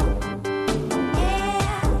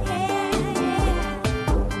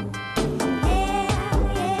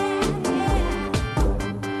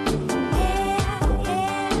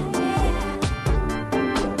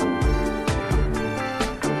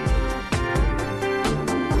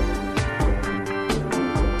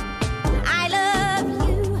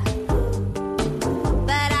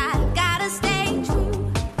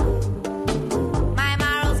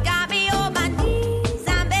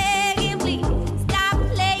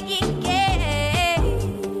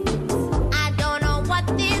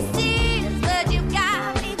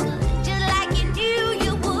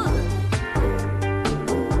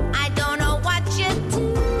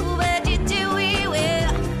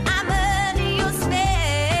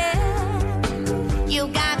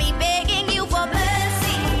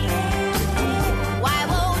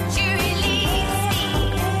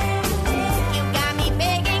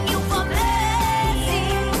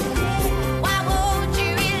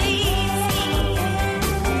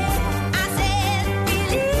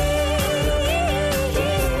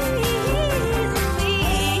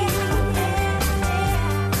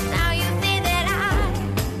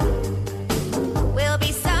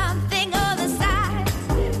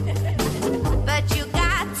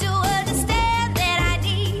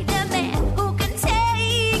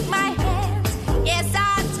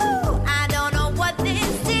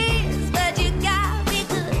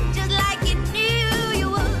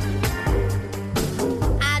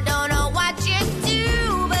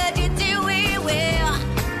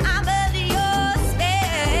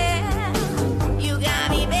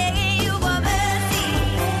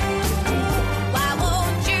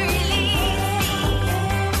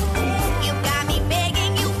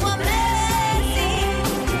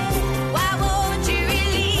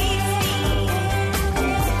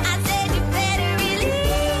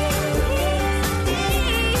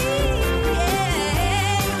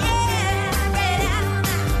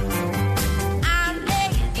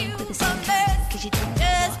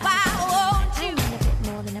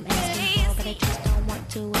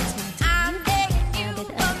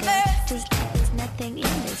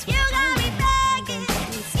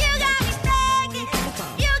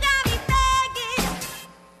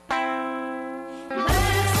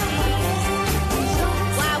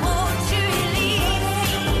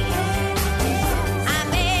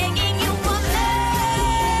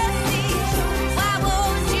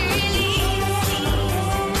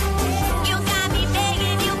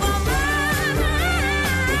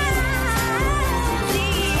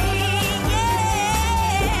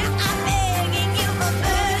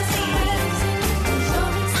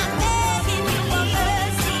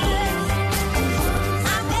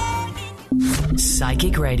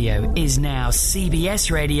 Psychic Radio is now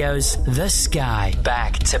CBS Radio's The Sky.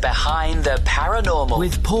 Back to Behind the Paranormal.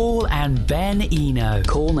 With Paul and Ben Eno.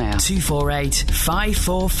 Call now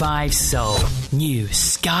 248-545-SOUL. New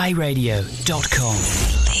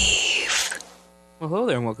skyradio.com. Well, hello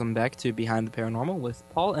there, and welcome back to Behind the Paranormal with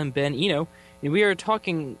Paul and Ben Eno. And we are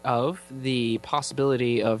talking of the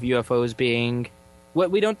possibility of UFOs being what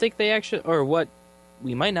we don't think they actually, or what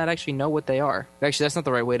we might not actually know what they are. Actually, that's not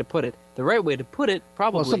the right way to put it. The right way to put it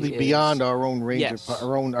probably something is beyond our own range, yes.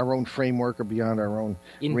 our own framework, or beyond our own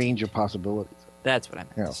range of possibilities. That's what I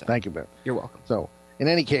meant to say. Thank you, Ben. You're welcome. So, in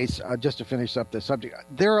any case, just to finish up the subject,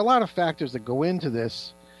 there are a lot of factors that go into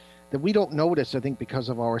this that we don't notice, I think, because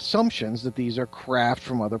of our assumptions that these are craft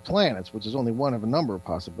from other planets, which is only one of a number of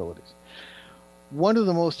possibilities. One of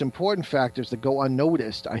the most important factors that go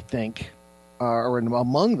unnoticed, I think, or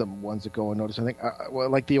among them ones that go unnoticed, I think,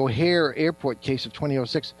 like the O'Hare Airport case of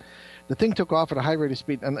 2006, the thing took off at a high rate of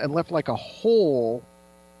speed and left like a hole,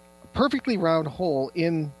 a perfectly round hole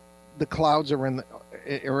in the clouds or in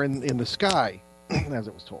the sky, as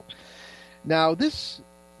it was told. Now, this,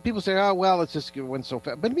 people say, oh, well, it's just it went so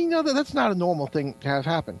fast. But I mean, no, that's not a normal thing to have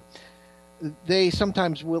happen. They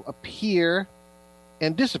sometimes will appear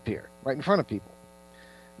and disappear right in front of people,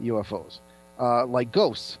 UFOs, like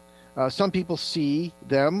ghosts. Some people see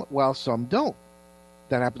them while some don't.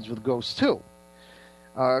 That happens with ghosts, too.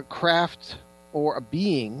 Craft or a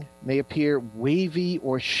being may appear wavy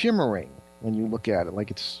or shimmering when you look at it,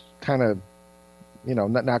 like it's kind of,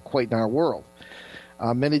 not quite in our world.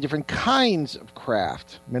 Many different kinds of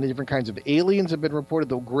craft, many different kinds of aliens have been reported,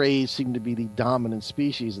 though grays seem to be the dominant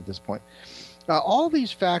species at this point. All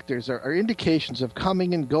these factors are indications of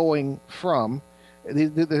coming and going from,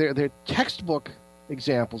 they're textbook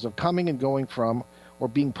examples of coming and going from or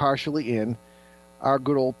being partially in our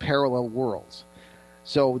good old parallel worlds.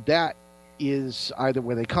 So that is either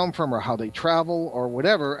where they come from or how they travel or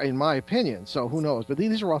whatever, in my opinion. So who knows? But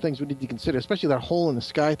these are all things we need to consider, especially that hole in the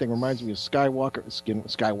sky thing reminds me of Skywalker,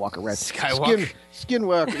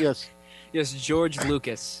 Skinwalker, yes. Yes, George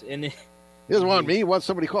Lucas. And he doesn't want me, he wants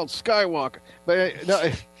somebody called Skywalker. But no,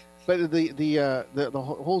 but the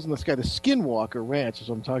holes in the sky, the Skinwalker Ranch is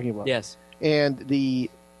what I'm talking about. Yes. And the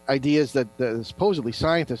idea is that supposedly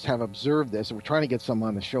scientists have observed this, and we're trying to get some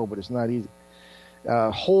on the show, but it's not easy.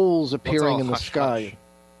 Holes appearing in the sky. Hush.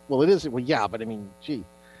 Well, it is. Well, yeah, but I mean, gee,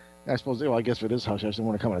 I suppose. Well, I guess if it is hush, I just don't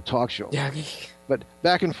want to come on a talk show. Yeah. But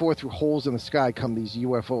back and forth through holes in the sky come these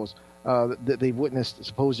UFOs that they've witnessed,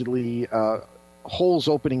 supposedly holes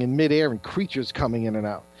opening in midair and creatures coming in and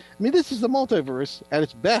out. I mean, this is the multiverse at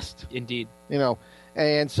its best. Indeed.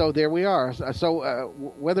 And so there we are. So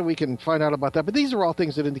whether we can find out about that, but these are all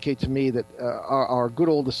things that indicate to me that our good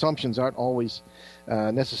old assumptions aren't always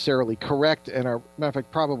necessarily correct and are, matter of fact,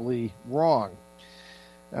 probably wrong.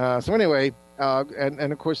 So anyway,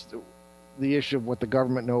 and of course, the issue of what the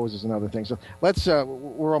government knows is another thing. So let's,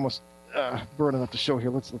 we're almost burning up the show here.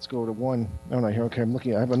 Let's go to one. Oh, no, here. Okay, I'm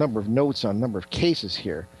looking. I have a number of notes on a number of cases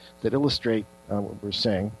here that illustrate what we're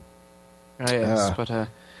saying. Oh, yes, but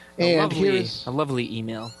and a lovely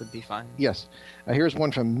email would be fine. Yes. Here's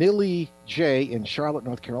one from Millie J. in Charlotte,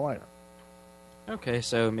 North Carolina. Okay,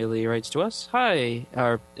 so Millie writes to us. Hi,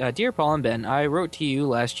 dear Paul and Ben. I wrote to you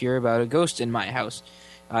last year about a ghost in my house.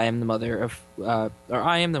 I am the mother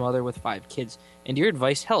with 5 kids, and your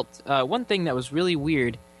advice helped. One thing that was really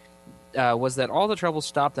weird was that all the trouble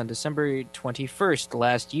stopped on December 21st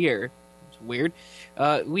last year. It's weird.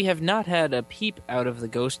 We have not had a peep out of the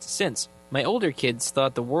ghost since. My older kids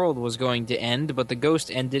thought the world was going to end, but the ghost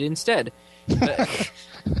ended instead. I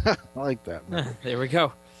like that. There we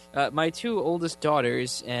go. My 2 oldest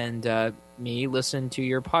daughters and me listen to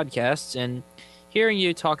your podcasts, and hearing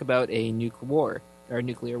you talk about a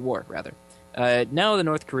nuclear war. Now the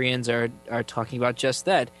North Koreans are talking about just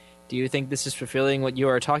that. Do you think this is fulfilling what you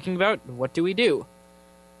are talking about? What do we do?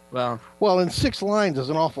 Well, in 6 lines is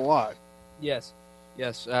an awful lot. Yes.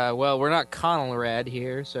 Well, we're not Conelrad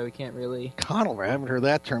here, so we can't really... Conelrad? I haven't heard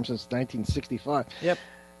that term since 1965. Yep.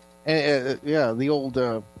 And, the old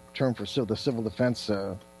term for the civil defense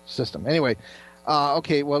system. Anyway,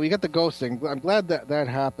 okay, well, we got the ghost thing. I'm glad that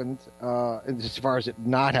happened, as far as it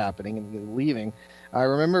not happening and leaving. I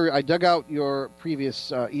remember I dug out your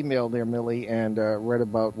previous email there, Millie, and read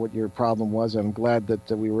about what your problem was. I'm glad that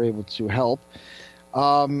we were able to help.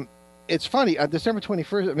 It's funny, December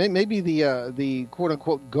 21st, maybe the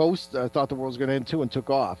quote-unquote ghost thought the world was going to end too and took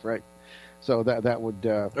off, right? So that would...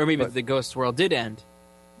 or maybe the ghost world did end.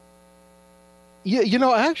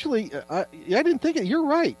 Yeah, actually, I didn't think it. You're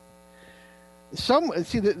right.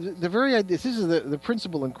 The very idea, this is the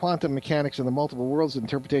principle in quantum mechanics and the multiple worlds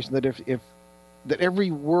interpretation, that if that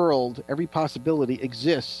every world, every possibility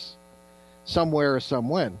exists somewhere or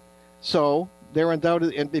somewhen. So they're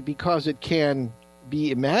undoubted, and because it can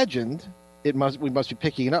be imagined, we must be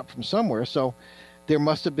picking it up from somewhere. So there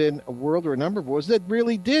must have been a world or a number of worlds that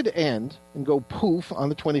really did end and go poof on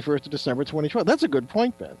the 21st of December 2012. That's a good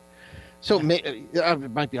point, Ben. So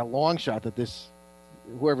it might be a long shot that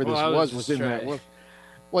whoever this was in that world.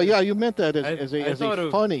 Well, yeah, you meant that as a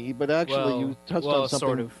funny, but actually you touched on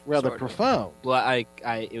something rather profound. Well,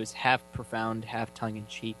 it was half profound, half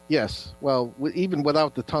tongue-in-cheek. Yes. Well, even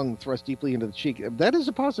without the tongue thrust deeply into the cheek, that is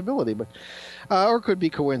a possibility, but or it could be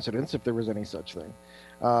coincidence if there was any such thing.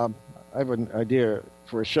 I have an idea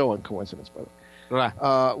for a show on coincidence, by the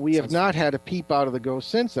way. We have not had a peep out of the ghost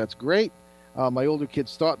since. That's great. My older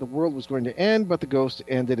kids thought the world was going to end, but the ghost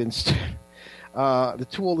ended instead. The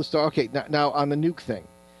two oldest are okay. Now on the nuke thing,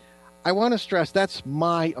 I want to stress that's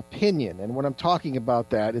my opinion, and when I'm talking about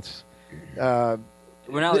that, it's we're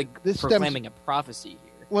not proclaiming a prophecy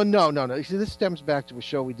here. Well, no. You see, this stems back to a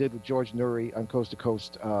show we did with George Nuri on Coast to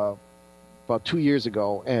Coast about 2 years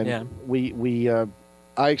ago, and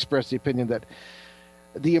I expressed the opinion that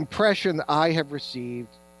the impression that I have received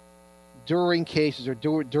during cases or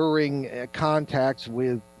during contacts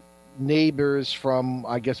with neighbors from,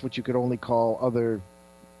 I guess, what you could only call other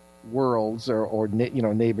worlds or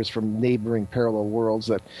neighbors from neighboring parallel worlds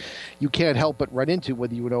that you can't help but run into,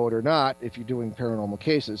 whether you know it or not, if you're doing paranormal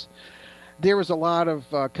cases. There is a lot of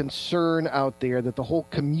concern out there that the whole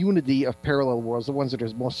community of parallel worlds, the ones that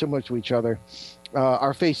are most similar to each other,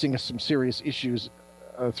 are facing some serious issues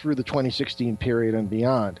through the 2016 period and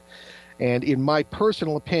beyond. And in my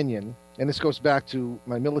personal opinion, and this goes back to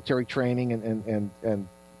my military training and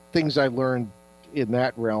things I've learned in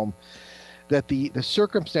that realm, that the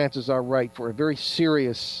circumstances are right for a very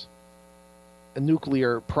serious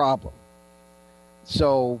nuclear problem.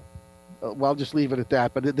 So, I'll just leave it at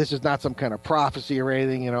that. But this is not some kind of prophecy or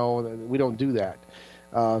anything, we don't do that.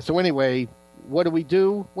 So anyway, what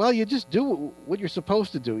do? Well, you just do what you're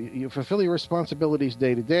supposed to do. You fulfill your responsibilities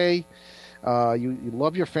day to day. You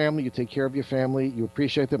love your family. You take care of your family. You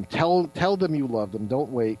appreciate them. Tell them you love them.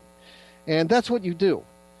 Don't wait. And that's what you do.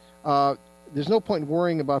 There's no point in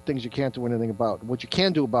worrying about things you can't do anything about. What you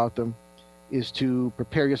can do about them is to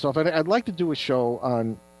prepare yourself. And I'd like to do a show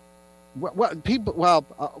on what people. Well,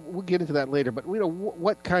 we'll get into that later. But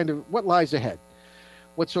what lies ahead?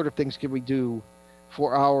 What sort of things can we do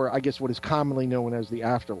for our, I guess, what is commonly known as the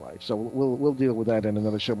afterlife? So we'll deal with that in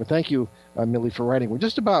another show. But thank you, Millie, for writing. We're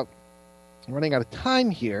just about running out of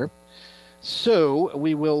time here, so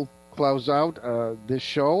we will close out this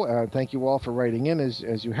show. Thank you all for writing in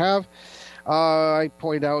as you have. I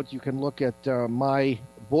point out you can look at my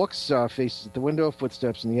books, Faces at the Window,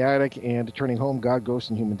 Footsteps in the Attic, and Turning Home, God, Ghosts,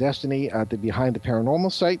 and Human Destiny at the Behind the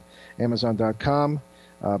Paranormal site, Amazon.com,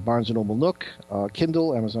 Barnes & Noble Nook,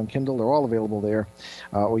 Kindle, Amazon Kindle. They're all available there,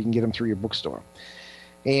 or you can get them through your bookstore.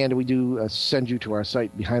 And we do send you to our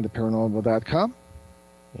site, BehindTheParanormal.com.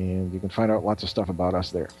 And you can find out lots of stuff about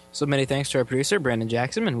us there. So many thanks to our producer, Brandon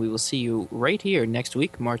Jackson, and we will see you right here next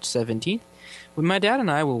week, March 17th, when my dad and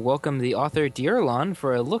I will welcome the author Dearlon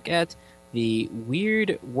for a look at the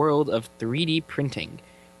weird world of 3D printing.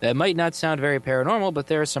 That might not sound very paranormal, but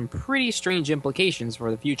there are some pretty strange implications for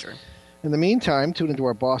the future. In the meantime, tune into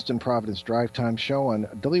our Boston Providence Drive Time show on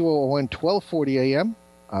WOON 1240 AM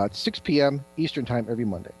at 6 p.m. Eastern Time every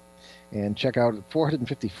Monday. And check out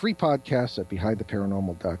 450 free podcasts at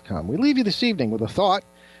BehindTheParanormal.com. We leave you this evening with a thought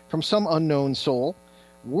from some unknown soul.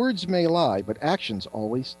 Words may lie, but actions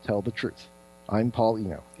always tell the truth. I'm Paul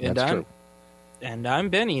Eno. That's true. And I'm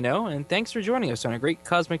Ben Eno, and thanks for joining us on a great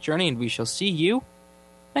cosmic journey, and we shall see you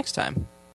next time.